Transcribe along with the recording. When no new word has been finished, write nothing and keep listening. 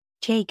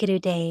Jai Guru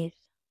Dev.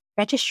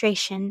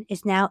 Registration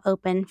is now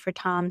open for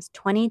Tom's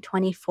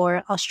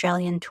 2024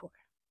 Australian tour.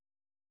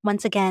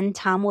 Once again,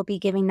 Tom will be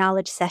giving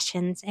knowledge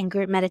sessions and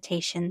group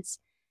meditations,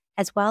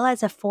 as well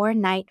as a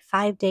 4-night,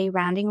 5-day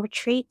rounding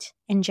retreat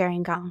in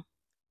Gerringong.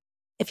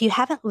 If you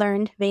haven't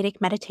learned Vedic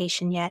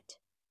meditation yet,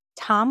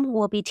 Tom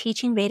will be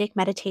teaching Vedic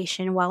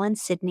meditation while in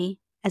Sydney,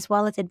 as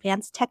well as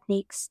advanced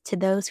techniques to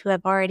those who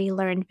have already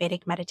learned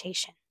Vedic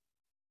meditation.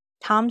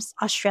 Tom's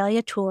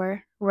Australia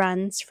tour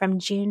runs from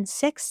June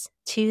 6th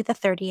to the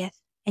 30th,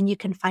 and you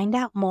can find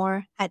out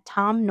more at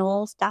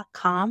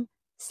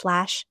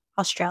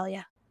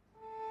tomknowles.com/Australia.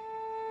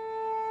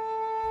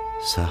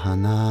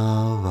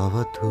 Sahana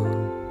vavatu,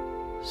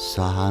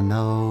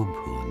 sahano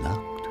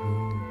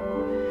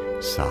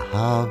bhunaktu,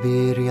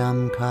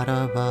 sahaviryam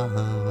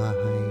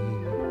karavavahai,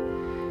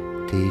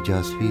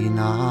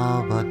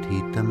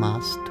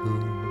 tejasvinavadhitamastu,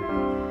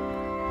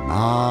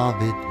 ma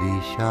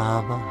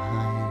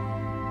vidvishavahai.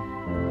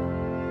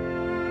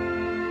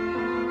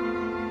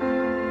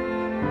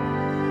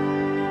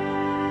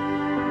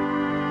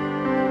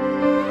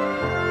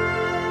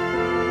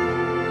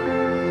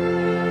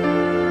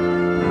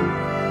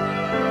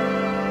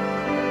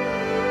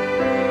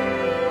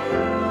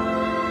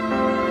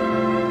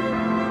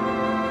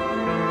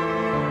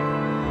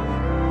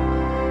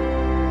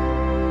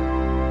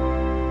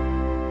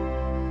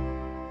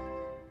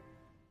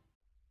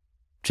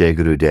 Jai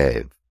Guru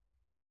Dev.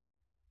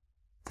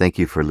 Thank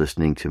you for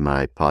listening to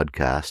my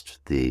podcast,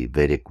 The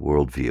Vedic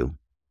Worldview.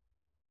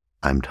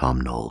 I'm Tom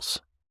Knowles.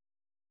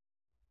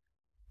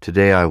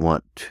 Today I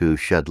want to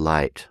shed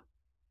light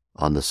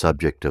on the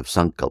subject of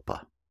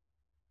Sankalpa.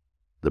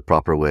 The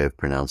proper way of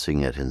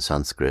pronouncing it in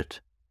Sanskrit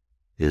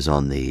is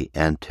on the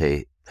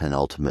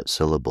ante-penultimate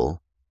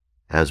syllable,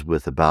 as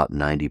with about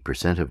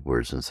 90% of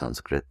words in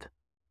Sanskrit,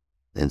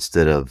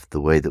 instead of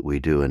the way that we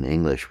do in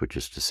English, which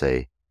is to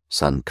say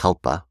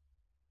Sankalpa.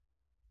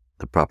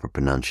 The proper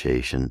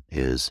pronunciation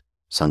is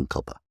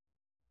Sankalpa.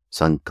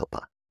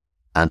 Sankalpa.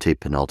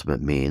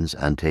 Ante-penultimate means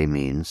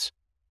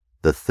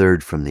the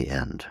third from the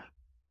end.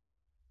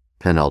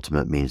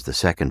 Penultimate means the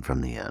second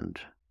from the end.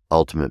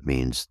 Ultimate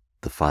means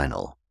the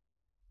final.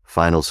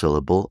 Final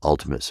syllable,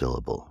 ultimate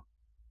syllable.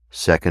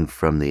 Second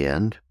from the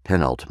end,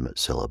 penultimate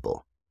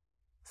syllable.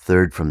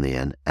 Third from the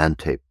end,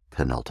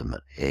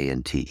 ante-penultimate,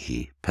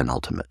 A-N-T-E,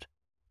 penultimate.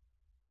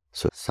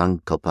 So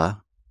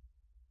Sankalpa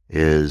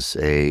is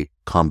a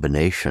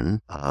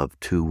combination of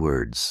two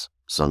words,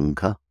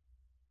 Sangha,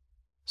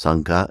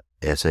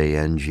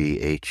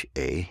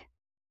 S-A-N-G-H-A,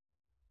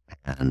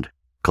 and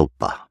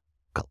Kalpa.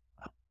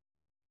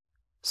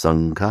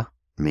 Sangha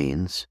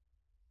means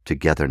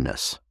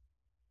togetherness,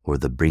 or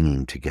the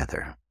bringing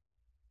together,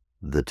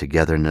 the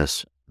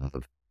togetherness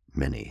of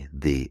many,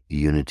 the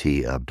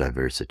unity of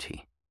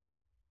diversity.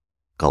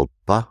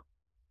 Kalpa,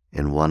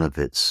 in one of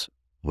its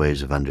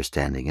ways of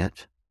understanding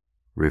it,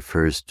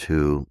 refers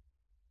to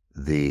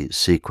the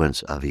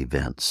sequence of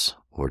events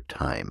or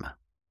time.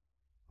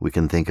 We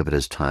can think of it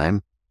as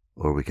time,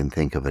 or we can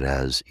think of it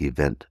as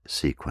event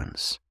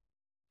sequence.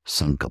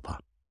 Sankalpa.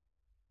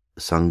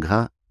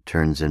 Sangha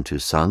turns into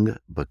sang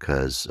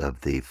because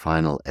of the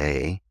final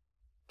A,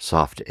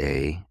 soft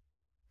A,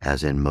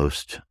 as in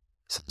most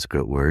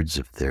Sanskrit words.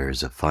 If there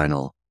is a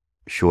final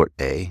short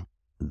A,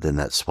 then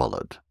that's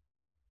swallowed.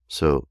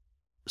 So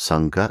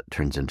Sangha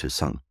turns into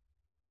sang,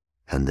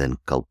 and then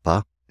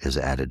kalpa is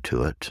added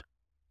to it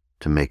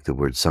to make the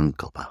word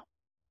Sankalpa.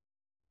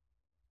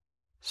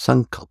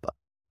 Sankalpa.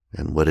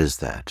 And what is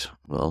that?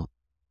 Well,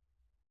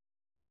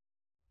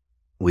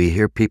 we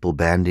hear people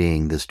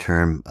bandying this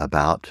term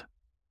about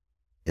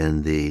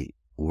in the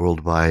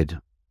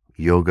worldwide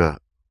yoga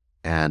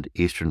and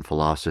Eastern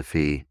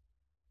philosophy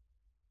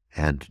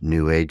and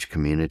New Age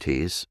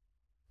communities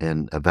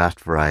in a vast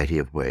variety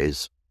of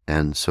ways.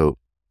 And so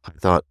I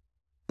thought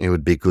it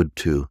would be good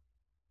to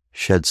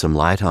shed some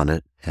light on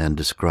it and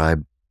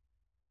describe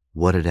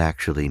what it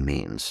actually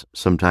means.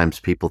 Sometimes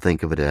people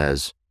think of it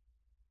as,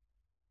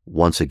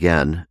 once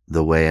again,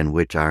 the way in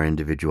which our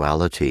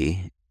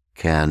individuality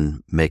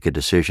can make a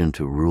decision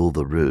to rule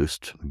the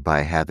roost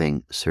by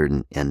having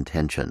certain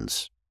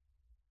intentions.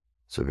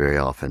 So very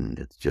often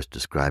it's just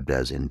described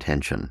as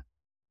intention.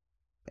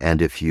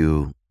 And if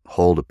you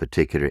hold a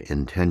particular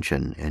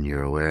intention in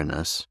your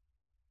awareness,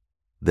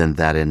 then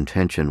that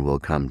intention will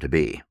come to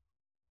be.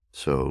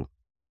 So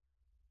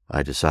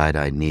I decide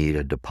I need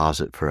a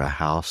deposit for a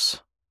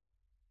house,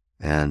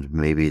 and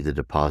maybe the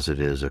deposit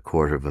is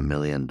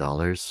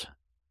 $250,000.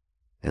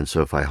 And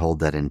so if I hold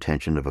that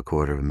intention of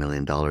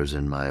 $250,000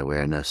 in my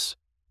awareness,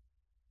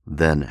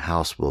 then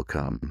house will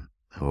come,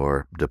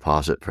 or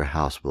deposit for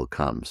house will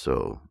come.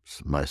 So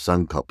my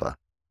sankalpa,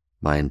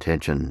 my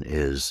intention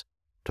is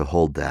to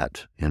hold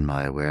that in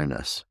my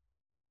awareness.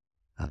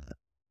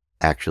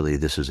 Actually,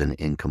 this is an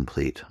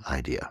incomplete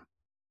idea,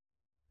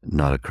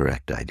 not a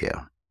correct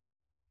idea.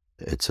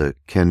 It's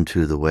akin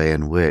to the way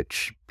in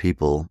which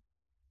people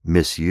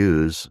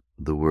misuse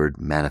the word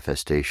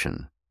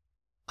manifestation.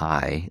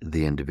 I,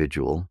 the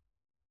individual,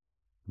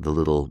 the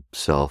little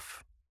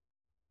self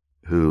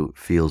who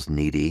feels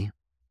needy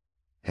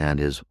and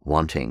is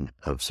wanting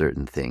of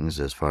certain things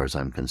as far as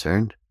I'm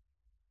concerned.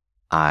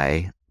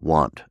 I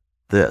want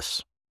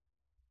this,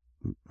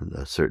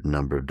 a certain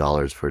number of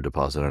dollars for a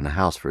deposit on a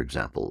house, for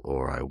example,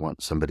 or I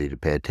want somebody to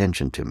pay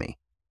attention to me,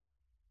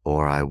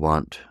 or I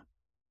want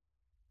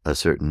a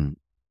certain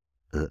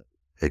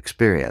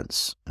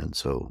experience. And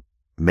so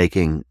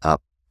making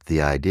up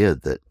the idea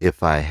that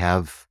if I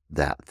have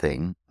that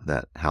thing,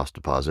 that house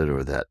deposit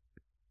or that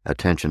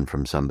attention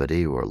from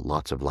somebody or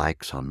lots of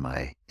likes on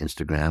my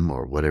Instagram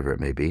or whatever it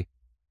may be,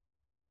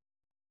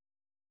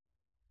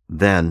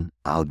 then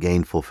I'll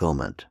gain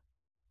fulfillment.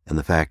 And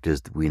the fact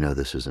is that we know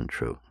this isn't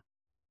true.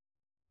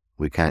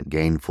 We can't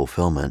gain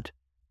fulfillment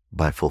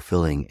by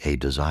fulfilling a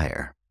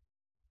desire.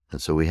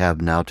 And so we have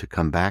now to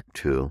come back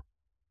to,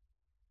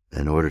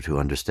 in order to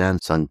understand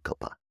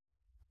Sankalpa,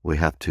 we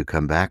have to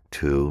come back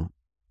to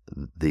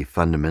the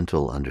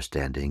fundamental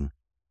understanding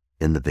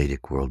in the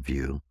Vedic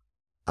worldview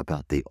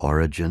about the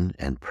origin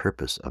and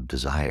purpose of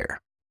desire.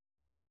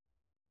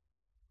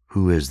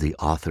 Who is the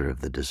author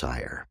of the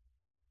desire?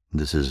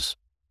 This is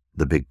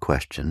the big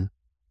question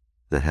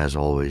that has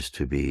always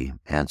to be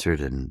answered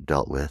and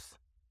dealt with.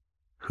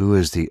 Who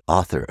is the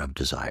author of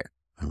desire?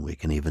 And we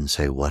can even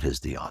say, what is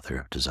the author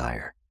of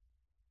desire?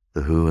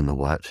 The who and the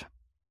what.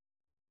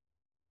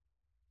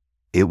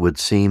 It would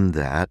seem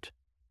that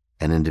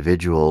an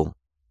individual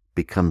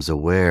becomes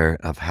aware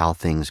of how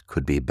things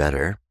could be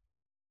better.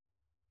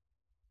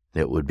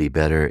 It would be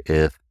better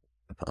if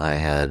I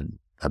had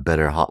a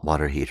better hot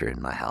water heater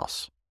in my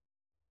house.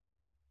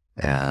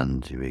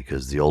 And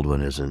because the old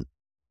one isn't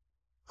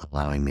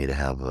allowing me to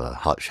have a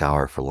hot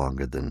shower for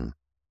longer than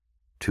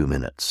 2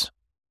 minutes.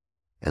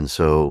 And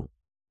so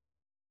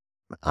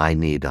I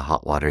need a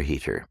hot water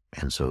heater.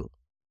 And so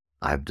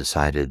I've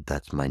decided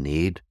that's my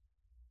need.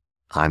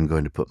 I'm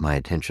going to put my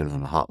attention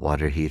on a hot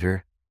water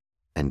heater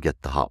and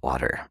get the hot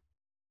water.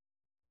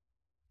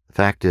 The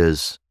fact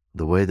is,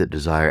 the way that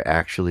desire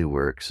actually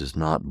works is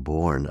not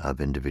born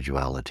of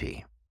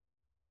individuality.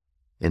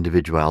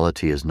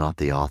 Individuality is not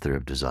the author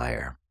of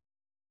desire.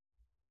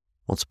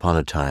 Once upon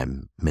a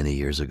time, many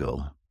years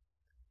ago,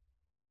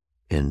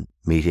 in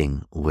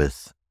meeting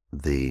with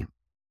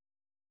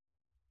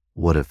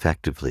what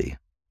effectively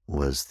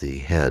was the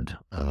head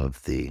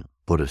of the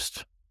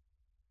Buddhist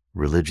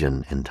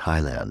religion in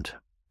Thailand,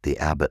 the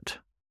abbot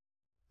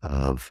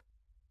of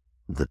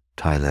the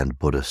Thailand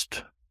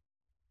Buddhist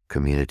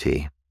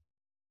community,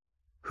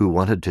 who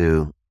wanted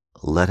to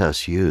let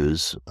us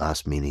use,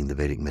 us meaning the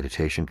Vedic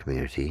meditation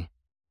community,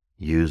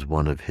 use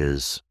one of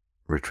his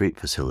retreat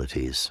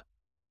facilities.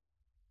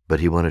 But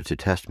he wanted to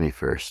test me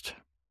first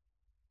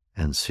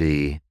and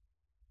see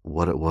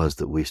what it was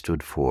that we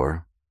stood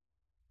for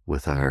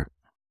with our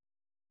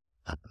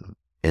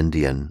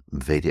Indian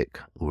Vedic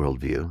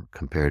worldview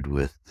compared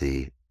with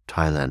the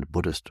Thailand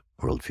Buddhist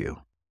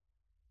worldview.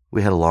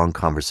 We had a long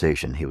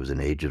conversation. He was an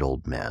aged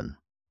old man.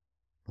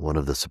 One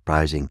of the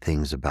surprising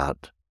things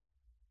about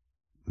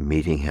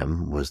meeting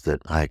him was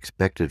that I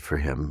expected for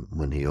him,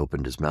 when he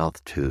opened his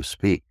mouth, to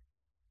speak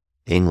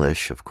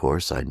English. Of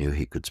course, I knew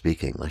he could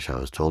speak English. I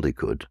was told he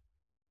could,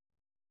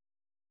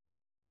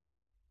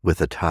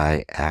 with a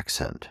Thai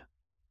accent.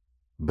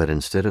 But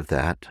instead of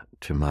that,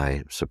 to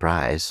my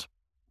surprise,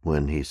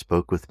 when he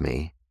spoke with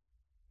me,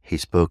 he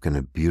spoke in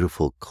a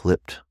beautiful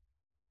clipped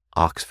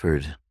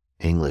Oxford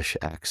English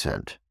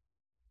accent,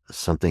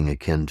 something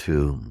akin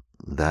to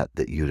that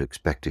you'd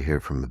expect to hear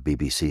from a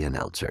BBC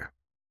announcer.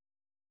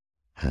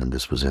 And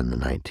this was in the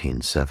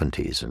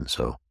 1970s, and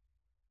so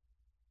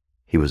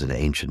he was an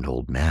ancient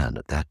old man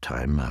at that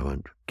time. I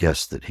would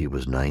guess that he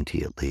was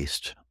 90 at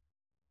least.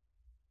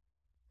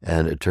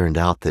 And it turned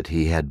out that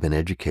he had been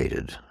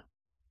educated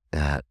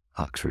at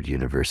Oxford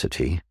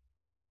University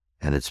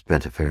and had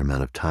spent a fair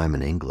amount of time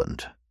in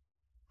England.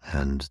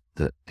 And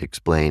that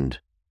explained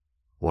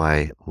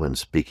why, when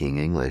speaking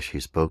English, he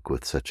spoke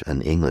with such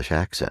an English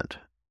accent.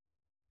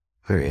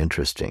 Very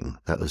interesting.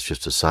 That was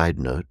just a side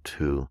note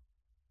to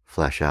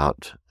flesh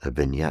out a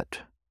vignette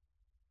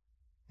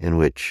in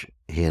which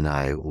he and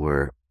I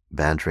were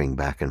bantering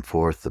back and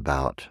forth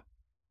about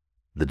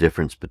the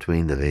difference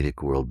between the Vedic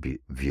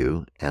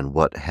worldview and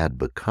what had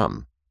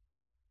become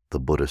the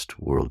Buddhist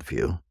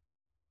worldview.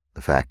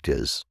 The fact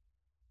is,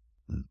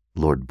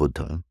 Lord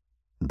Buddha,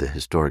 the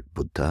historic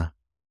Buddha,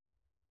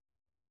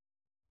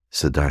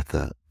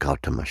 Siddhartha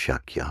Gautama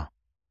Shakya,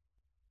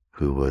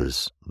 who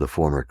was the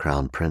former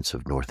crown prince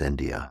of North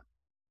India,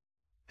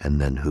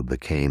 and then who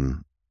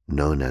became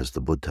known as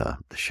the Buddha,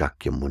 the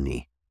Shakya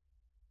Muni.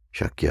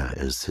 Shakya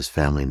is his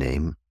family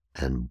name,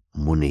 and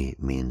Muni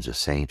means a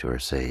saint or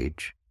a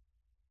sage,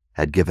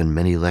 had given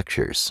many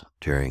lectures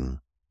during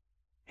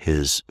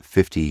his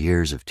 50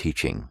 years of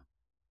teaching.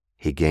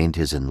 He gained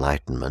his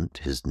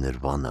enlightenment, his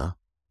nirvana,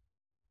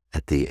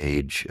 at the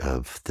age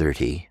of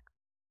 30,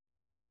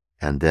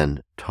 and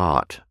then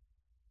taught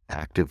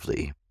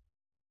actively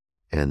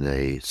in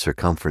a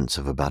circumference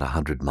of about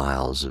 100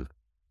 miles of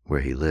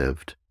where he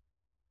lived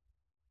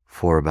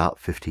for about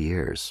 50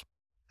 years.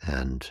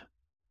 And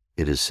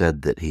it is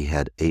said that he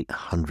had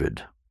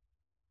 800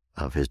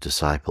 of his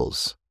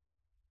disciples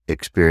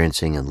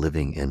experiencing and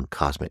living in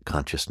cosmic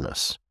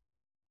consciousness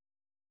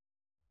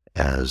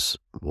as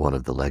one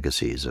of the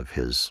legacies of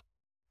his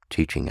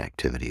teaching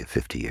activity of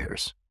 50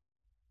 years.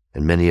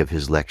 And many of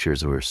his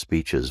lectures or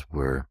speeches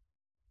were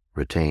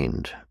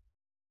retained.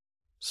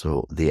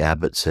 So the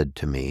abbot said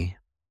to me,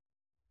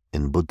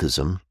 in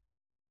Buddhism,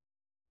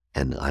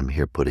 and I'm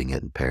here putting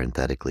it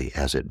parenthetically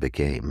as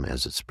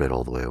it spread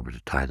all the way over to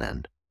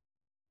Thailand,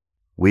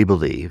 we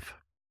believe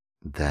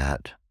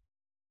that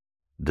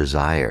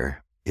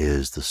desire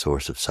is the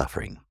source of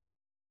suffering.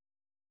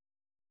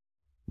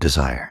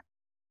 Desire.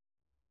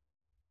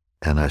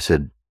 And I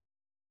said,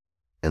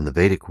 in the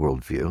Vedic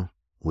worldview,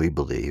 we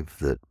believe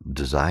that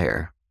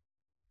desire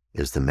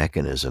is the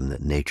mechanism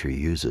that nature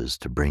uses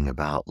to bring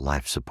about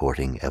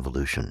life-supporting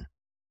evolution.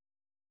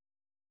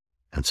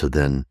 And so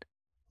then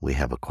we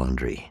have a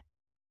quandary.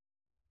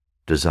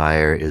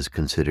 Desire is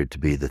considered to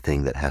be the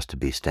thing that has to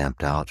be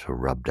stamped out or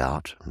rubbed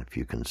out. And if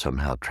you can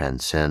somehow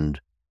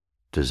transcend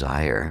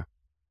desire,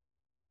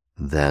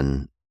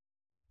 then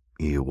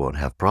you won't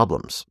have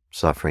problems.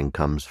 Suffering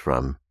comes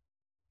from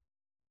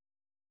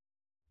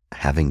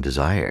having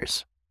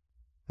desires.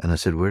 And I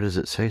said, where does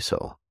it say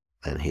so?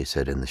 And he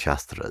said, in the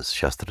Shastras.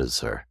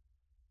 Shastras are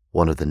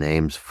one of the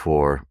names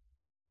for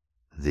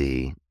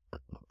the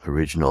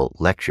original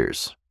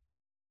lectures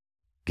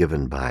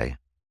given by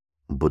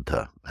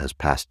Buddha, as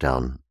passed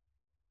down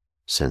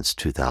since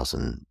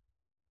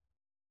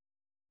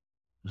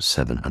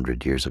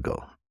 2,700 years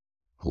ago.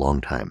 A long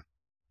time,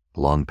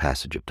 a long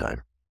passage of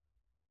time.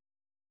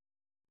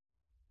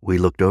 We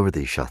looked over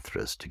these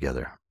Shastras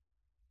together.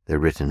 They're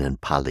written in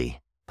Pali.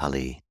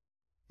 Pali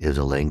is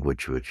a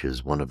language which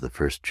is one of the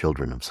first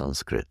children of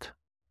Sanskrit.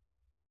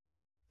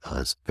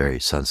 It's very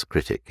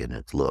Sanskritic in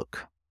its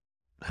look,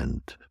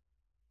 and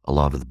a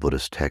lot of the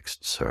Buddhist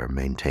texts are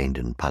maintained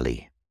in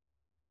Pali.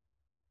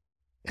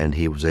 And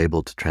he was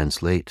able to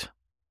translate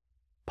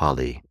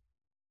Pali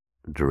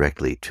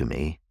directly to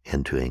me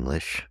into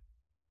English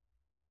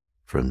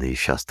from the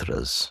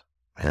Shastras.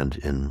 And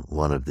in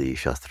one of the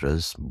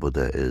Shastras,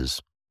 Buddha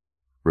is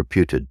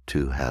reputed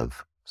to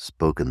have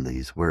spoken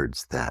these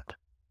words, that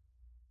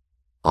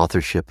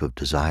authorship of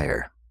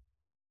desire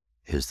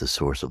is the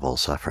source of all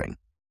suffering.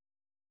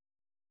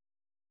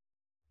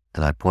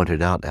 And I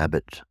pointed out,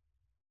 Abbot,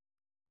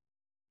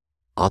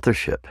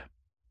 authorship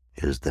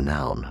is the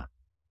noun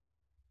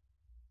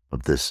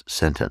of this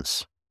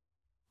sentence,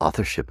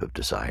 authorship of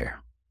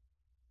desire.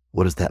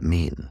 What does that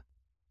mean?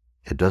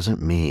 It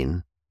doesn't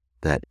mean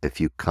that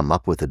if you come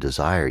up with a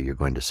desire, you're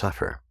going to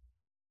suffer.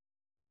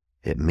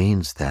 It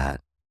means that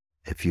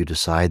if you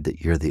decide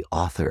that you're the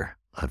author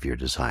of your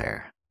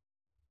desire,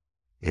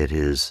 it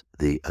is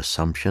the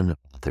assumption of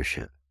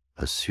authorship,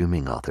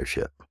 assuming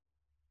authorship,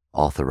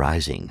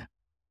 authorizing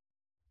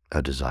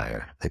a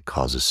desire that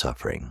causes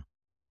suffering.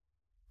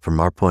 From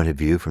our point of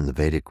view, from the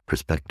Vedic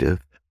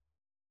perspective,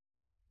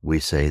 we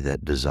say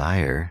that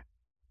desire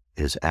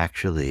is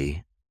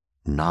actually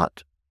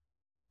not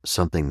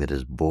something that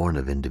is born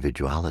of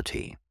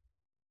individuality.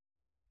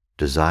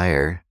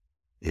 Desire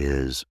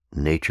is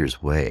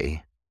nature's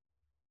way.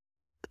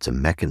 It's a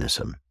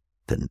mechanism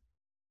that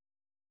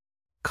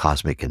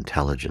cosmic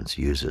intelligence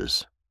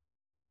uses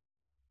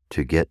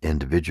to get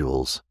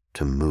individuals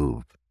to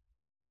move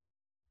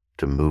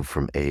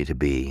from A to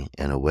B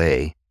in a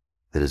way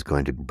that is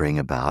going to bring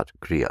about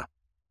kriya,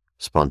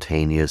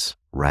 spontaneous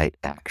right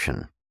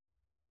action.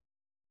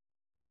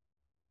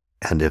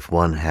 And if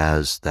one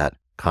has that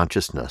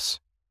consciousness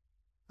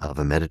of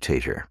a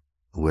meditator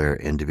where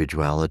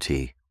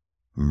individuality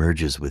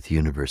merges with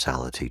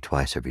universality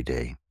twice every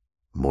day,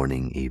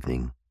 morning,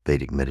 evening,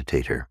 Vedic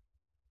meditator,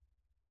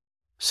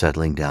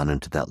 settling down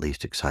into that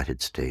least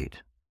excited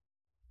state,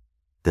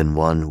 then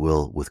one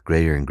will, with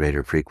greater and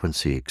greater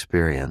frequency,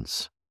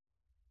 experience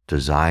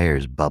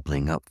desires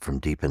bubbling up from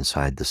deep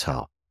inside the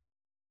self.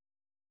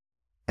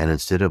 And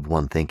instead of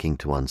one thinking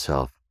to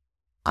oneself,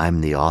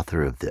 I'm the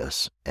author of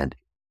this, and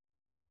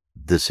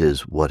this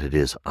is what it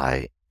is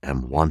I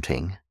am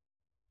wanting,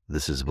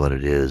 this is what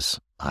it is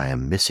I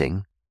am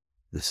missing,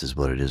 this is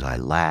what it is I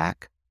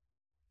lack,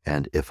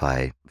 and if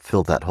I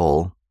fill that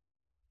hole,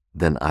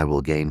 then I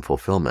will gain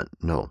fulfillment.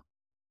 No.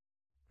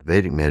 The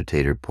Vedic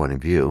meditator point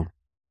of view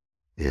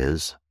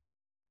is,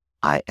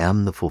 I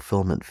am the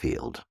fulfillment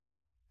field.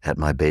 At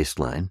my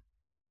baseline,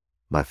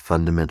 my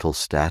fundamental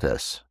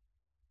status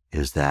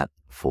is that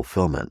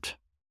fulfillment.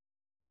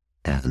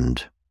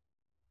 And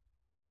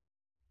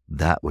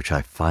that which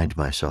I find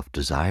myself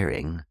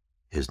desiring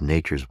is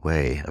nature's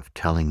way of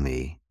telling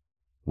me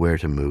where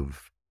to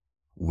move,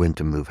 when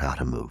to move, how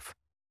to move.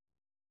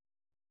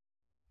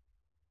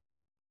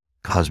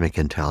 Cosmic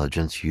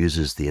intelligence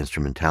uses the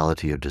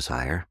instrumentality of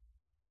desire,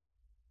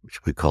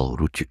 which we call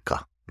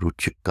ruchika.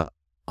 Ruchika,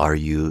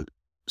 R-U-C-H-I-K-A,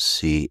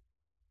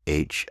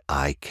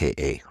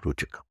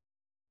 ruchika.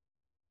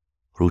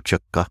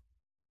 Ruchaka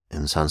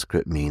in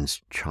Sanskrit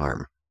means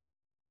charm.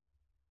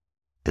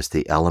 It's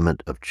the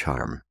element of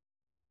charm,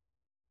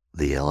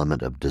 the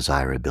element of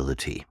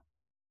desirability.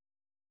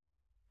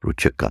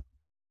 Ruchaka.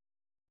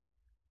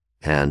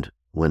 And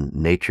when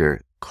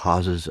nature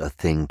causes a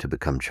thing to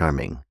become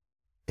charming.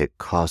 It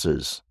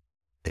causes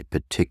a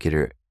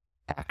particular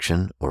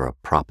action or a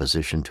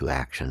proposition to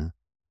action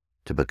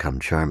to become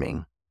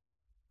charming.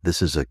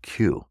 This is a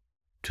cue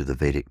to the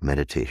Vedic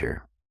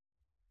meditator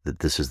that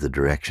this is the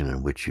direction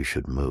in which you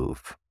should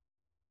move.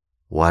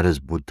 Why does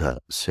Buddha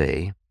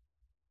say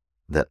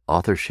that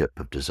authorship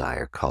of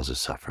desire causes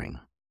suffering?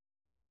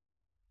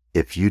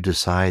 If you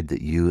decide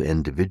that you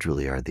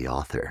individually are the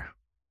author,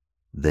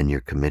 then you're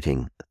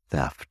committing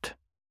theft.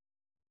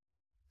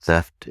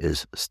 Theft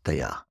is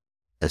steya,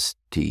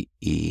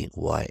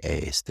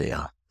 S-T-E-Y-A,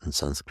 steya. In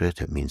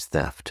Sanskrit, it means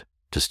theft,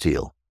 to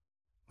steal.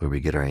 Where we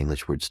get our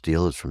English word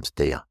steal is from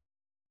steya.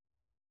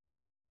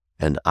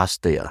 And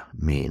asteya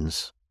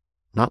means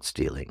not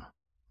stealing,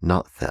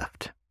 not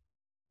theft.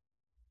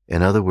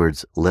 In other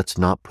words, let's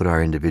not put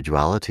our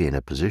individuality in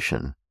a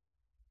position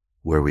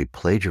where we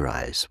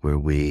plagiarize, where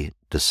we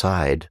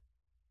decide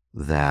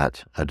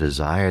that a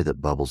desire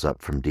that bubbles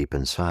up from deep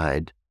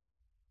inside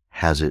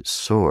has its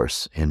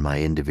source in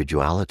my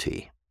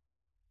individuality,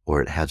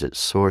 or it has its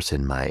source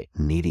in my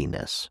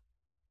neediness.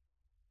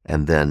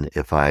 And then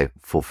if I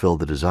fulfill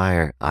the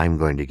desire, I'm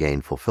going to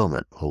gain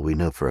fulfillment. Well, we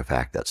know for a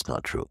fact that's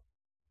not true.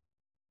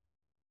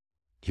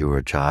 You were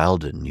a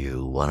child and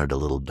you wanted a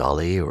little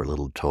dolly or a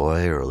little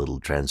toy or a little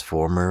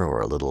transformer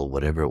or a little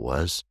whatever it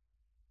was,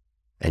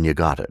 and you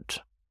got it.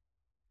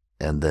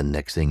 And then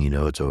next thing you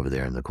know, it's over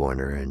there in the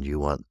corner and you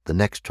want the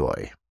next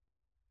toy.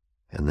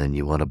 And then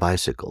you want a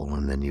bicycle,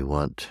 and then you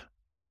want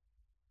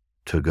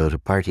to go to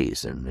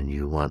parties, and then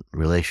you want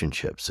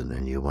relationships, and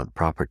then you want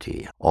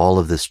property. All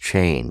of this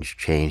change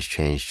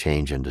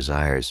and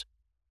desires.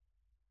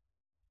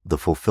 The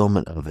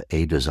fulfillment of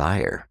a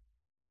desire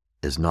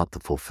is not the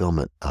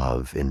fulfillment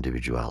of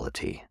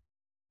individuality.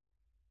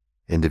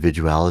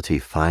 Individuality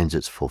finds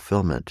its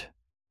fulfillment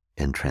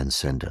in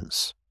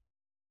transcendence.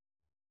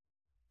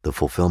 The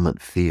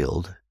fulfillment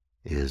field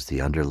is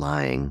the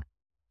underlying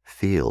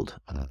field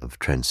of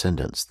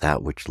transcendence.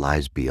 That which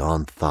lies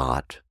beyond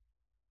thought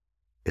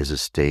is a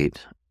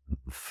state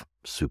of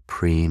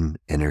supreme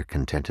inner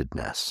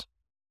contentedness.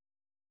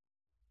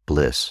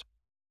 Bliss.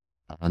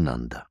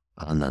 Ananda.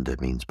 Ananda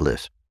means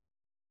bliss.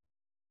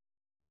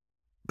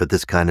 But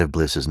this kind of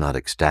bliss is not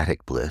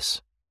ecstatic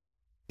bliss.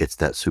 It's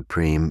that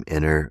supreme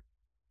inner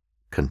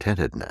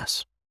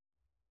contentedness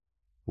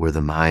where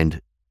the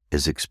mind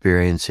is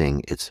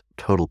experiencing its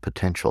total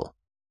potential,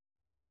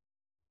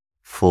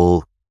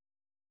 full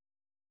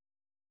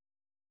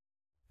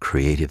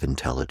creative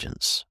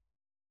intelligence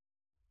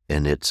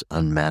in its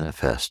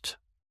unmanifest,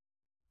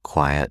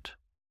 quiet,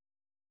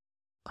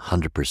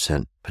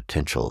 100%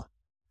 potential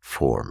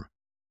form.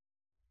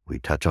 We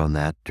touch on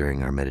that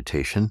during our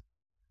meditation.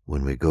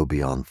 When we go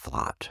beyond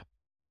thought,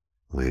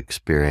 we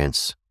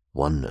experience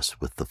oneness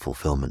with the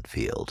fulfillment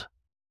field,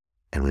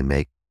 and we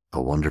make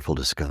a wonderful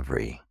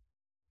discovery.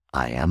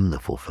 I am the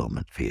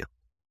fulfillment field.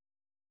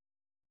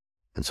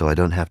 And so I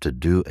don't have to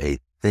do a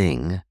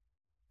thing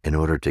in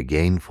order to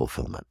gain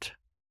fulfillment.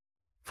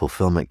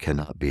 Fulfillment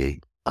cannot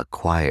be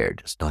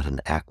acquired. It's not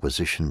an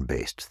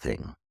acquisition-based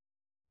thing.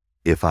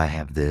 If I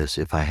have this,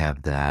 if I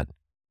have that,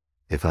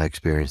 if I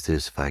experience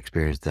this, if I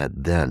experience that,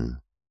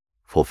 then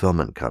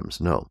fulfillment comes.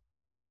 No.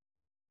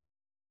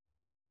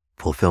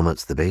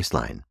 Fulfillment's the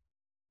baseline.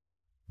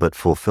 But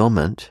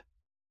fulfillment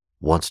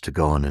wants to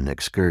go on an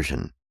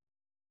excursion.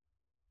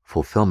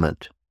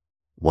 Fulfillment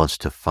wants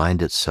to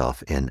find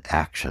itself in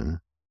action,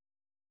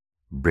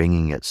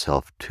 bringing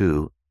itself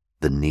to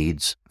the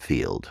needs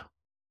field.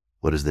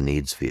 What is the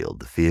needs field?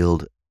 The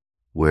field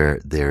where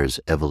there's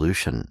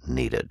evolution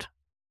needed,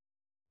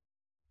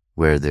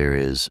 where there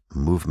is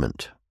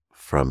movement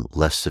from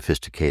less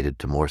sophisticated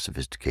to more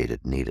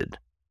sophisticated needed.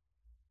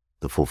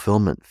 The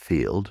fulfillment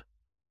field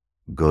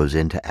goes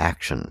into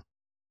action.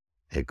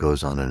 It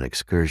goes on an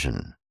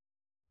excursion.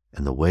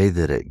 And the way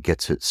that it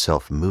gets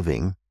itself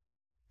moving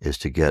is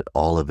to get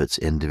all of its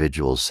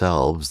individual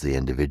selves, the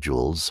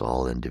individuals,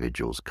 all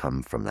individuals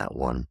come from that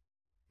one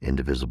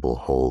indivisible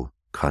whole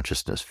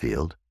consciousness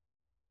field,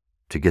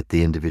 to get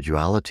the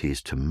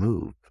individualities to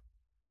move.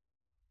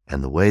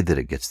 And the way that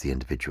it gets the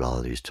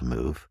individualities to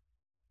move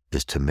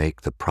is to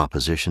make the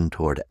proposition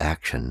toward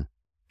action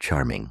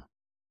charming.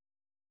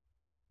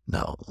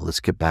 Now, let's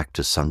get back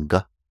to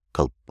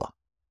Sankalpa.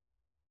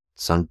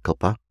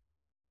 Sankalpa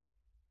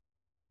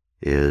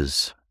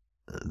is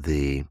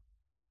the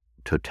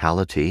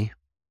totality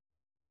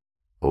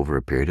over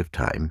a period of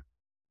time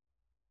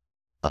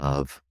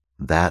of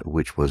that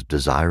which was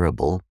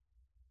desirable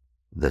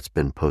that's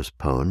been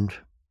postponed,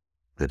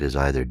 that is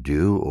either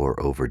due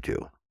or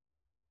overdue.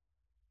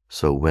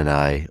 So when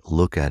I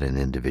look at an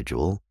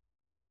individual,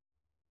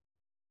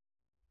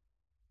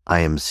 I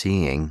am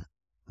seeing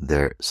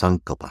their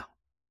sankalpa.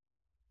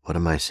 What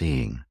am I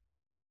seeing?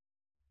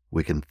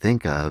 We can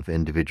think of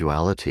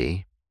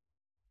individuality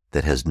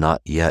that has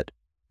not yet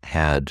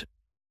had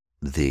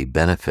the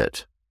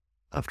benefit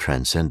of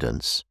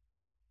transcendence.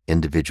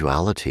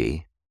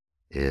 Individuality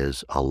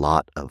is a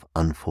lot of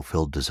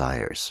unfulfilled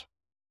desires.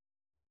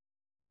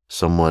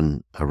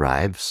 Someone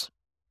arrives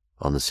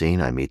on the scene,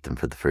 I meet them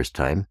for the first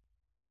time,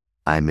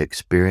 I'm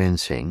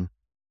experiencing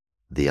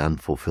the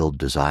unfulfilled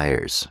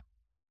desires,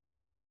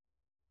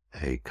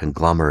 a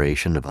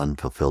conglomeration of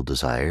unfulfilled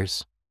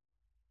desires.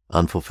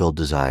 Unfulfilled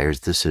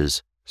desires, this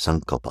is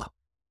Sankalpa.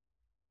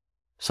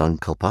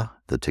 Sankalpa,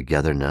 the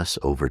togetherness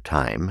over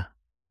time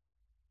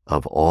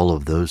of all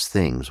of those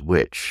things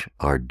which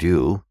are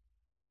due,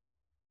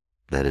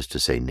 that is to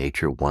say,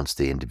 nature wants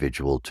the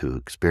individual to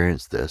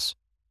experience this,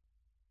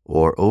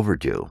 or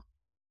overdue.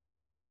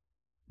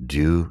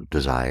 Due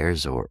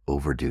desires or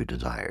overdue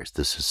desires.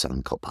 This is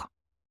Sankalpa.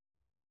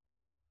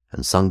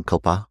 And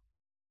Sankalpa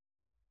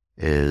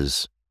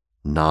is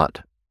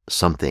not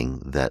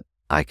something that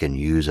I can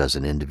use as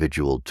an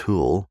individual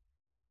tool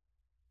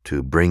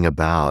to bring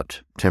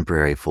about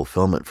temporary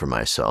fulfillment for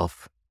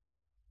myself.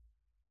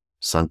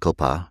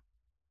 Sankalpa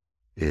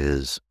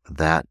is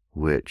that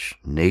which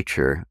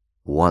nature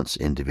wants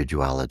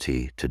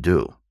individuality to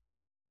do.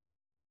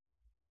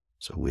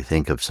 So we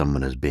think of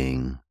someone as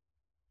being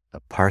a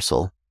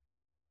parcel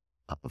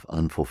of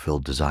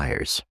unfulfilled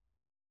desires.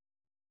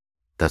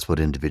 That's what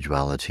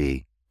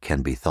individuality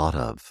can be thought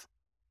of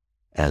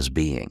as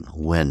being.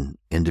 When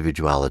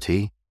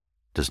individuality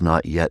does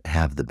not yet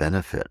have the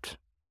benefit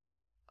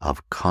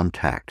of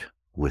contact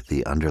with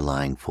the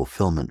underlying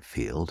fulfillment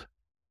field,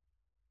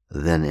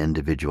 then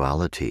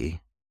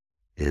individuality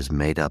is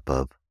made up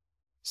of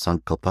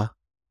Sankalpa,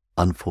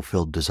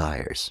 unfulfilled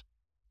desires,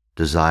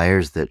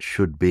 desires that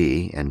should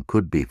be and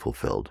could be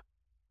fulfilled.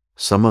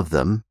 Some of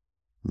them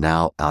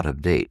now out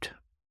of date.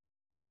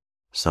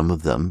 Some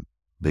of them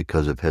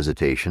because of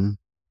hesitation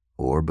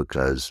or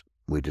because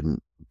we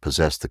didn't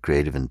possess the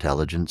creative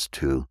intelligence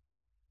to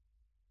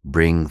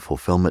bring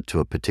fulfillment to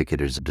a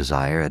particular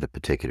desire at a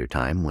particular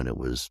time when it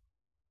was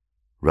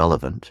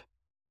relevant.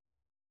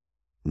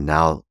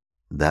 Now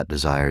that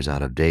desire is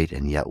out of date,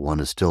 and yet one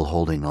is still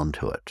holding on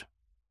to it.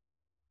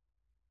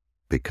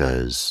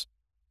 Because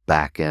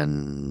back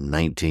in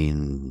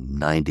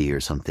 1990 or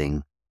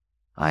something,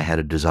 I had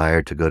a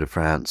desire to go to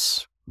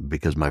France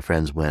because my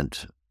friends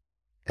went,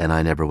 and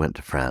I never went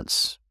to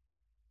France.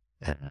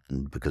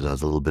 And because I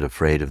was a little bit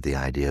afraid of the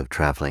idea of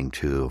traveling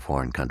to a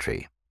foreign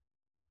country,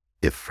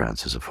 if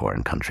France is a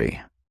foreign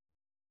country.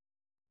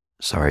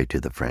 Sorry to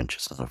the French,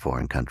 it's not a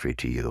foreign country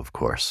to you, of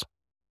course.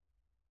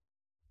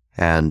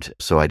 And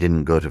so I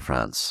didn't go to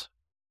France.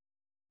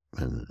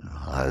 And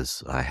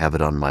I have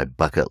it on my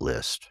bucket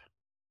list.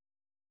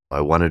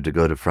 I wanted to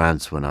go to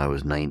France when I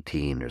was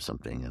 19 or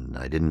something, and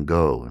I didn't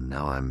go, and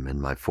now I'm in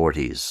my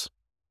 40s.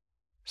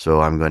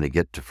 So I'm going to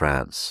get to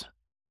France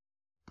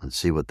and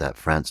see what that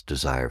France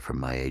desire from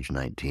my age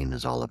 19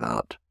 is all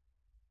about.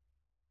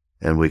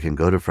 And we can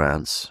go to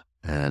France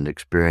and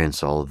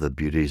experience all of the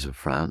beauties of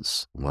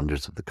France,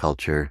 wonders of the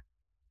culture,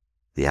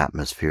 the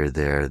atmosphere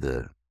there,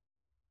 the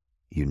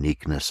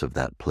uniqueness of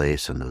that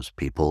place and those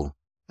people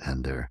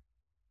and their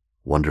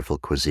wonderful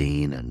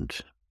cuisine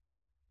and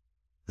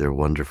their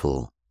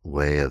wonderful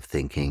way of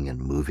thinking and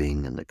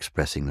moving and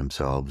expressing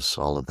themselves,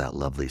 all of that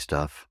lovely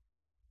stuff.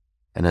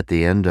 And at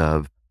the end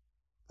of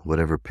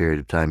whatever period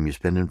of time you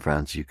spend in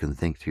France, you can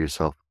think to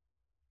yourself,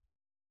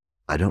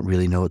 I don't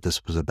really know what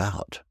this was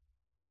about.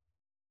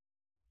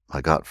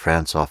 I got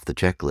France off the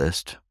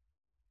checklist,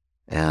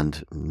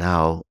 and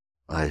now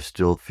I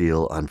still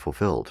feel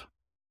unfulfilled.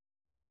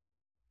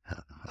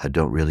 I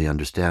don't really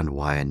understand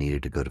why I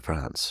needed to go to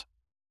France.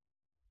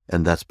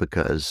 And that's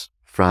because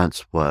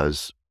France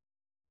was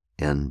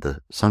in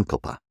the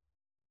Sankalpa.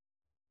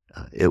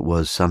 It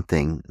was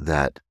something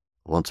that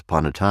once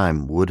upon a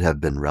time would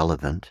have been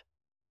relevant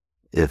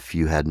if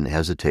you hadn't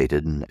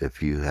hesitated and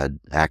if you had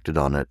acted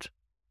on it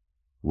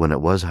when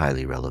it was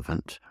highly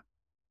relevant.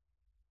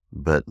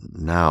 But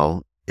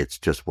now it's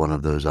just one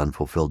of those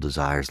unfulfilled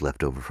desires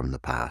left over from the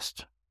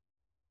past.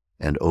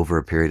 And over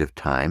a period of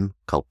time,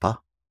 kalpa,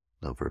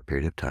 over a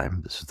period of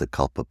time, this is the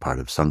kalpa part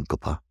of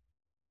Sankalpa,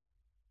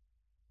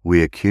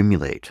 we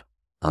accumulate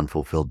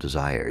unfulfilled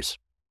desires.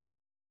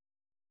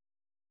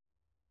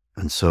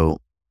 And so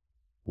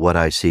what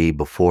I see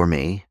before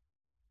me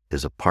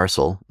is a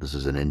parcel, this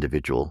is an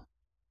individual,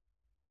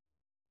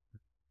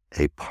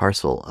 a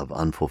parcel of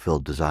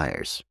unfulfilled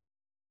desires.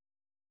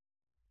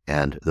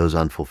 And those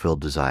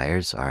unfulfilled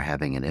desires are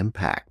having an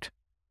impact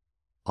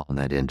on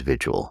that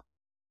individual.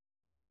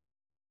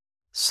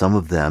 Some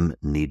of them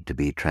need to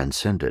be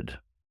transcended.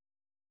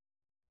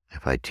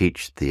 If I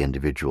teach the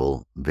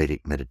individual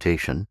Vedic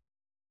meditation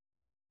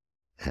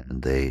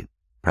and they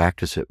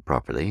practice it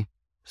properly,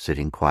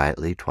 sitting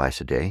quietly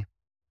twice a day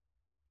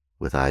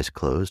with eyes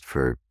closed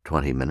for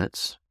 20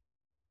 minutes,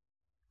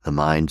 the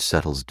mind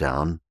settles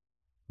down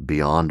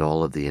beyond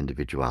all of the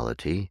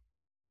individuality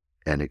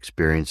and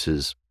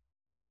experiences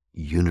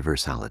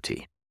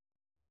universality.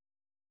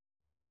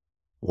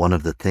 One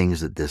of the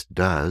things that this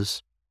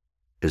does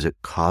is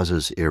it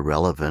causes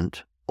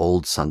irrelevant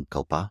old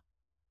sankalpa,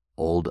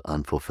 old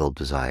unfulfilled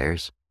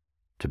desires,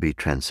 to be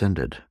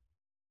transcended.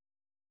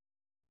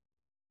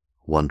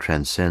 One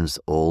transcends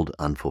old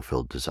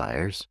unfulfilled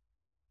desires,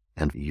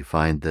 and you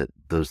find that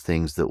those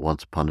things that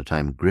once upon a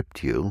time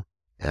gripped you,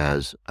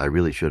 as I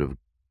really should have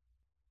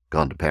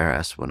gone to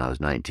Paris when I was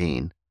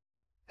 19,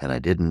 and I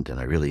didn't, and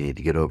I really need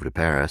to get over to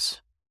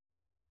Paris,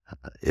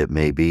 it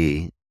may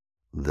be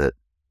that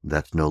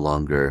that's no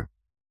longer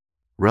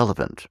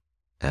relevant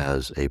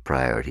as a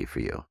priority for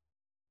you.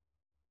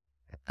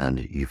 And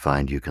you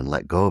find you can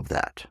let go of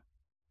that.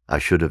 I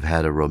should have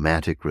had a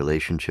romantic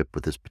relationship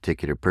with this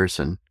particular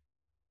person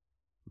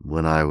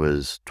when I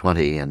was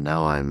 20, and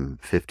now I'm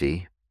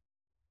 50,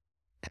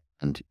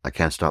 and I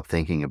can't stop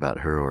thinking about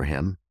her or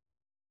him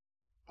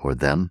or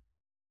them.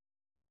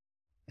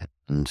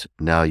 And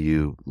now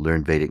you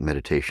learn Vedic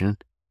meditation,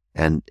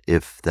 and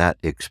if that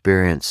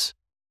experience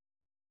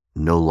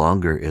no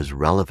longer is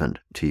relevant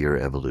to your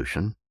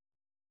evolution,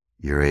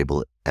 you're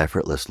able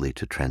effortlessly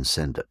to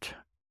transcend it.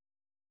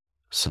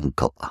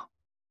 Sankalpa,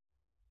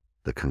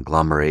 the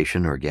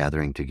conglomeration or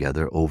gathering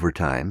together over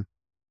time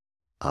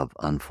of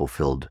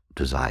unfulfilled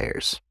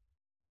desires.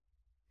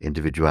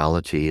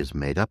 Individuality is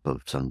made up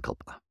of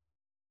Sankalpa.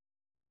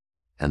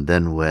 And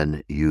then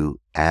when you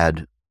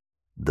add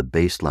the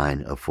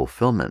baseline of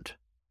fulfillment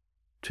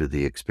to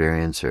the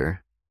experiencer,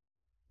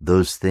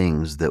 those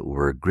things that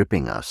were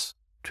gripping us,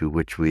 to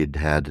which we'd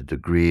had a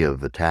degree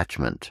of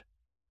attachment,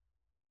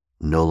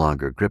 no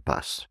longer grip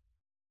us.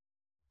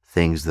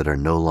 Things that are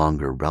no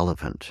longer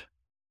relevant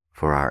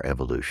for our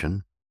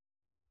evolution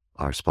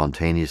are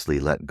spontaneously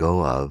let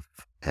go of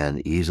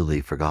and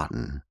easily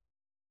forgotten.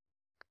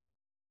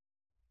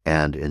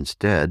 And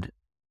instead,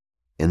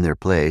 in their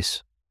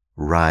place,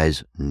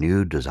 rise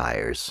new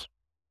desires,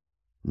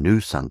 new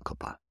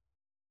Sankalpa.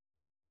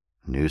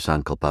 New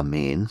Sankalpa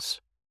means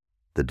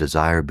the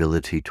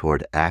desirability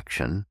toward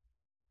action,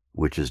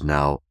 which is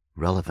now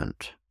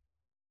relevant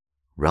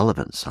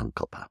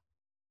Sankalpa.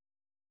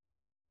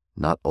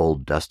 Not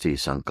old dusty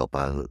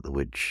Sankalpa,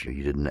 which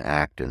you didn't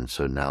act and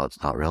so now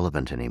it's not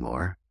relevant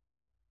anymore.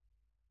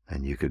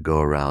 And you could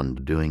go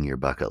around doing your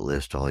bucket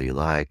list all you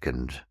like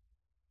and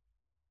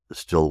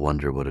still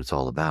wonder what it's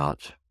all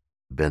about.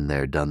 Been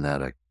there, done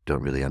that. I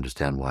don't really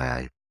understand why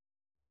I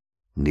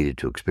needed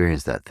to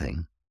experience that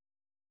thing.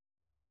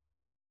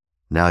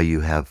 Now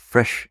you have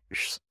fresh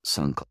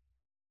Sankalpa.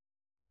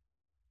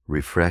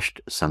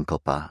 Refreshed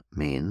Sankalpa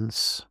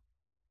means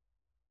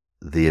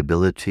the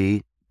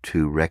ability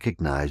to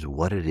recognize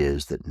what it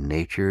is that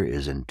nature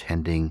is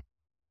intending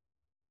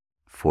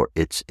for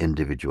its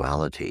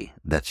individuality.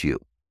 That's you.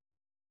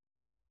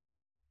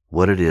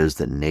 What it is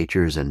that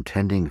nature is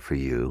intending for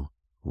you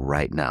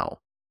right now,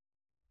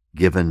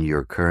 given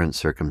your current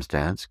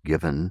circumstance,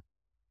 given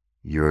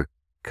your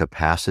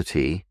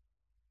capacity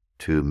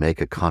to make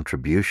a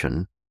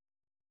contribution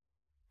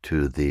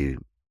to the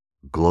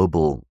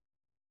global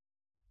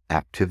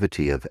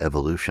activity of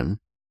evolution.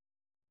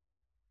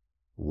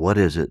 What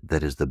is it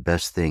that is the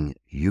best thing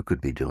you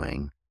could be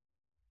doing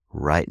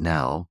right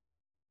now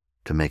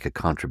to make a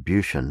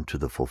contribution to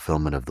the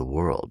fulfillment of the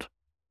world,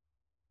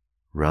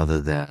 rather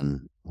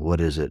than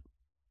what is it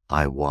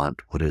I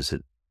want, what is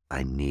it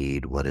I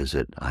need, what is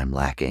it I'm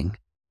lacking?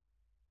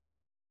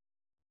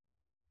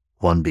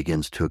 One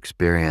begins to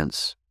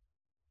experience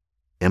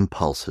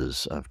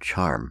impulses of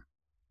charm,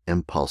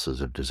 impulses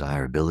of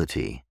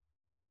desirability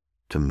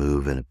to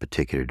move in a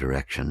particular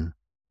direction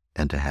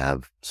and to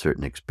have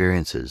certain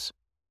experiences.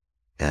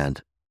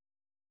 And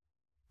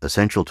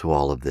essential to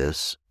all of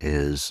this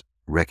is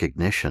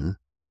recognition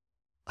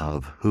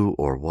of who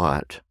or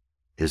what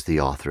is the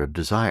author of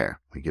desire.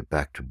 We get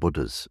back to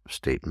Buddha's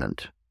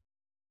statement.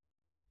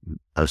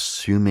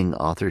 Assuming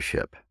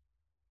authorship.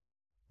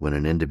 When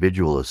an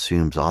individual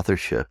assumes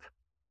authorship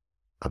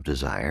of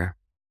desire,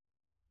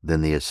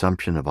 then the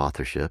assumption of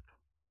authorship,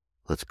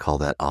 let's call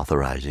that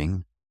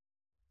authorizing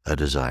a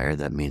desire.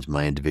 That means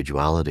my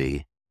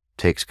individuality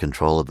takes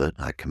control of it.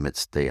 I commit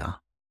steya.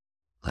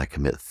 I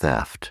commit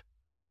theft.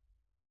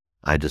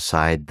 I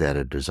decide that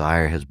a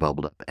desire has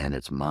bubbled up and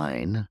it's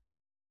mine.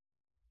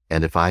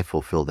 And if I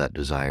fulfill that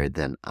desire,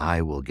 then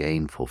I will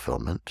gain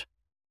fulfillment,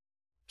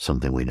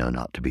 something we know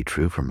not to be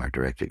true from our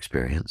direct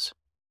experience.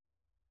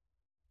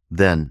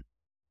 Then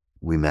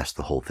we mess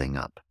the whole thing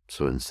up.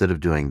 So instead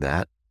of doing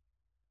that,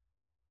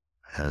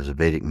 as a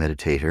Vedic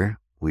meditator,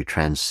 we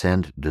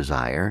transcend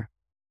desire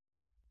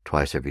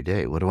twice every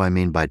day. What do I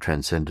mean by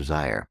transcend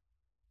desire?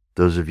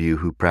 Those of you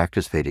who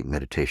practice Vedic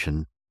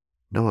meditation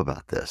know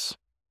about this.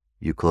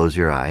 You close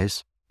your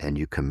eyes and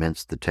you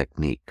commence the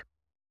technique.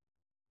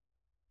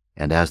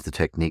 And as the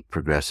technique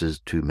progresses,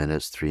 2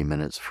 minutes, 3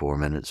 minutes, 4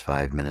 minutes,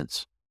 5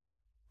 minutes,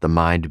 the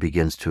mind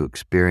begins to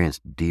experience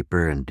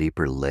deeper and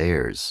deeper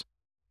layers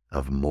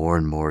of more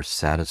and more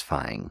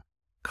satisfying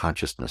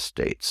consciousness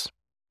states.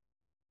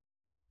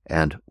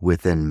 And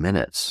within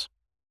minutes,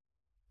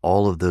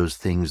 all of those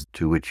things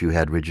to which you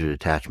had rigid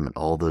attachment,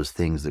 all those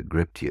things that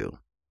gripped you,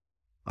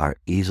 are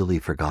easily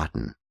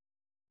forgotten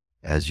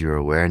as your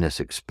awareness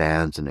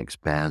expands and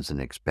expands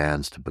and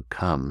expands to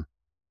become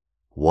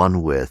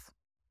one with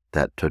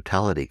that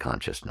totality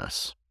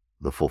consciousness,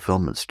 the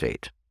fulfillment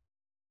state.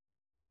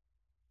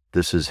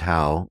 This is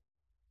how,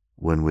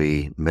 when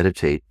we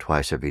meditate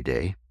twice every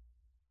day,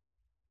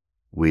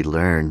 we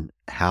learn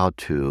how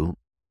to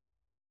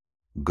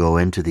go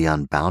into the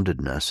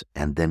unboundedness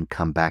and then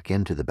come back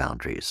into the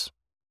boundaries.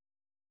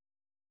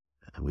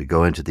 We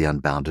go into the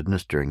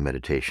unboundedness during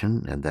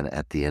meditation, and then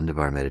at the end of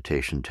our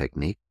meditation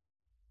technique,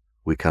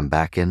 we come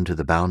back into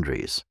the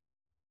boundaries,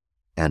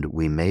 and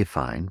we may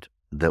find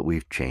that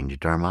we've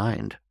changed our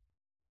mind.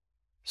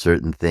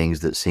 Certain things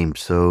that seemed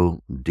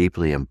so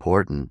deeply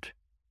important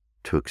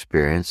to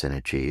experience and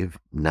achieve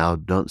now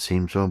don't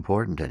seem so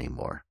important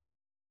anymore.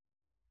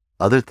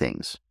 Other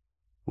things,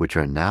 which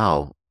are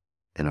now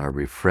in our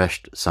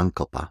refreshed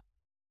Sankalpa,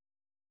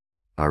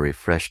 our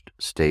refreshed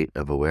state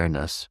of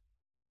awareness,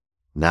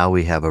 now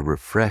we have a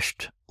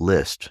refreshed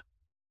list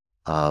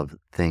of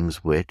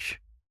things which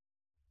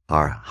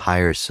our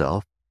higher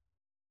self,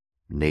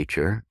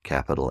 nature,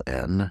 capital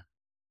N,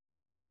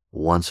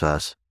 wants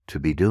us to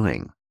be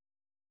doing.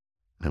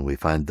 And we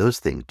find those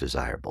things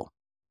desirable.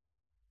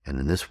 And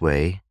in this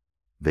way,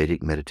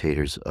 Vedic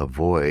meditators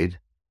avoid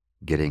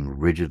getting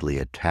rigidly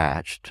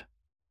attached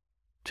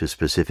to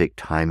specific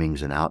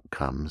timings and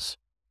outcomes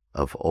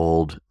of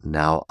old,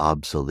 now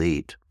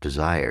obsolete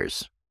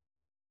desires.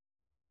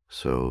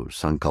 So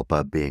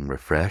Sankalpa being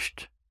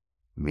refreshed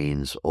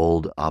means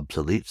old,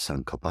 obsolete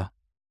Sankalpa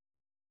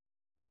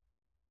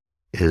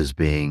is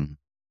being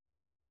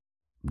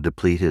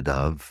depleted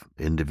of.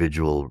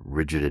 Individual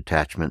rigid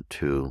attachment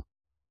to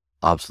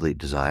obsolete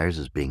desires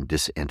is being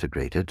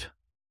disintegrated.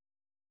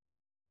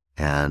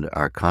 And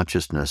our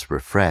consciousness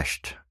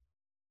refreshed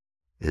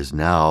is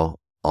now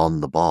on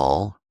the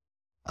ball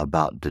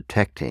about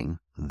detecting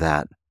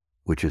that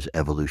which is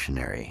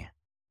evolutionary.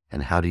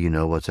 And how do you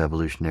know what's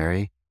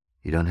evolutionary?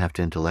 You don't have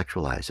to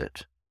intellectualize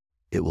it.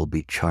 It will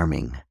be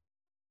charming.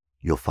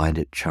 You'll find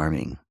it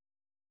charming.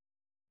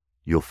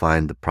 You'll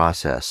find the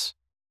process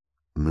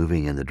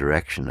moving in the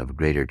direction of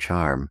greater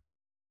charm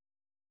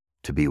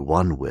to be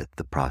one with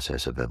the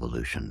process of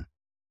evolution.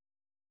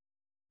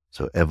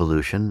 So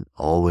evolution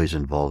always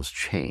involves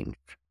change.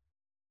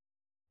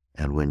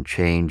 And when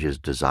change is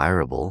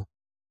desirable,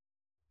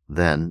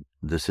 then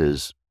this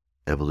is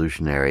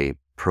evolutionary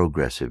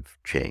progressive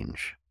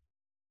change.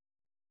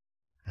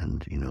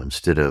 And,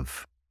 instead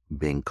of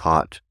being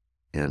caught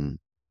in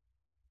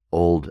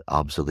old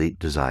obsolete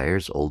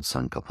desires, old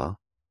Sankalpa,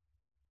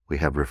 we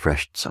have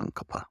refreshed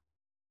Sankalpa.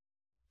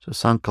 So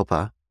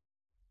Sankalpa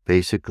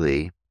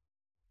basically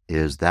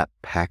is that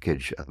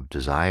package of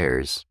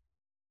desires,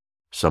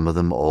 some of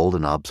them old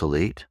and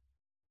obsolete,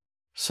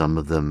 some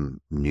of them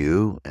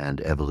new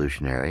and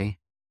evolutionary,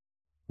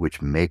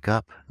 which make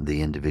up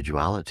the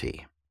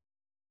individuality.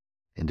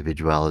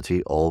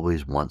 Individuality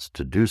always wants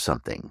to do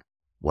something.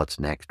 What's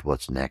next,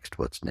 what's next,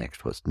 what's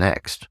next, what's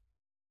next?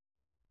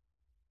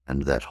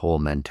 And that whole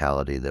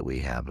mentality that we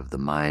have of the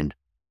mind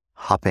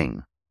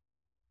hopping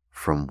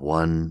from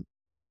one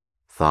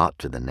thought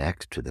to the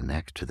next, to the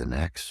next, to the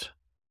next.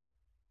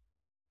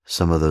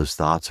 Some of those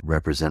thoughts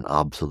represent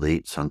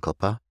obsolete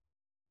Sankalpa,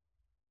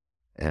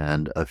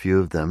 and a few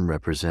of them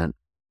represent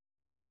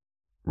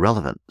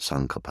relevant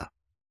Sankalpa.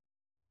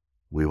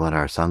 We want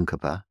our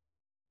Sankalpa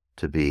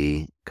to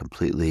be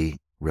completely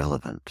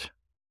relevant.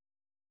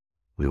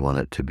 We want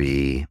it to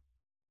be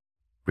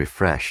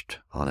refreshed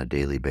on a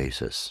daily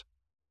basis.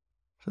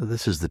 So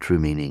this is the true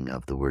meaning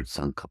of the word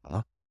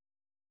Sankalpa,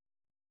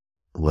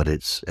 what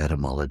its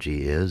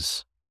etymology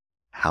is,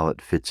 how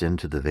it fits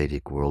into the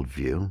Vedic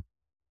worldview,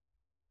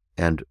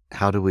 and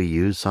how do we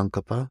use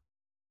Sankalpa?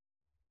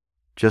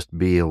 Just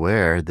be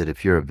aware that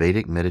if you're a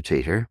Vedic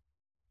meditator,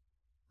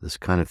 this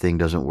kind of thing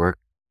doesn't work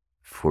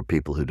for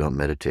people who don't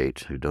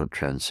meditate, who don't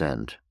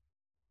transcend.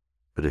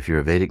 But if you're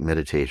a Vedic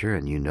meditator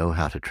and you know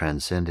how to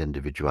transcend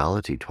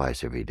individuality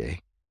twice every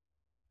day,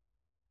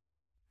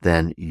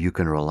 then you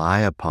can rely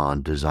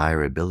upon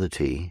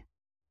desirability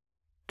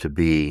to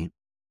be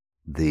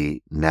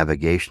the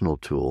navigational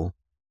tool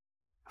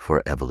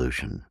for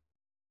evolution.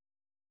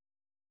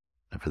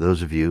 And for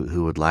those of you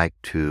who would like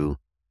to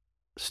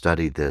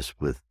study this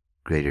with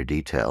greater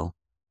detail,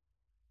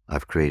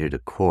 I've created a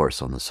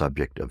course on the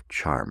subject of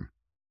charm,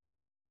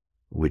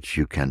 which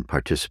you can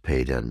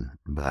participate in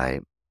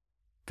by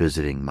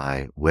visiting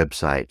my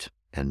website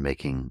and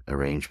making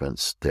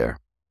arrangements there.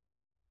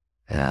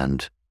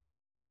 And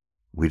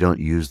we don't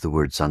use the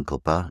word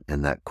Sankalpa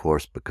in that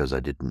course because I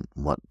didn't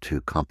want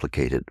to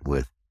complicate it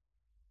with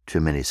too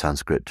many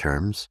Sanskrit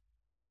terms.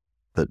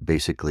 But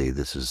basically,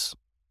 this is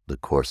the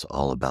course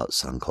all about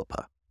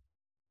Sankalpa,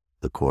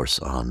 the course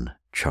on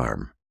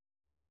charm.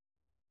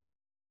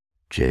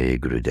 Jai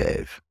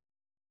Gurudev.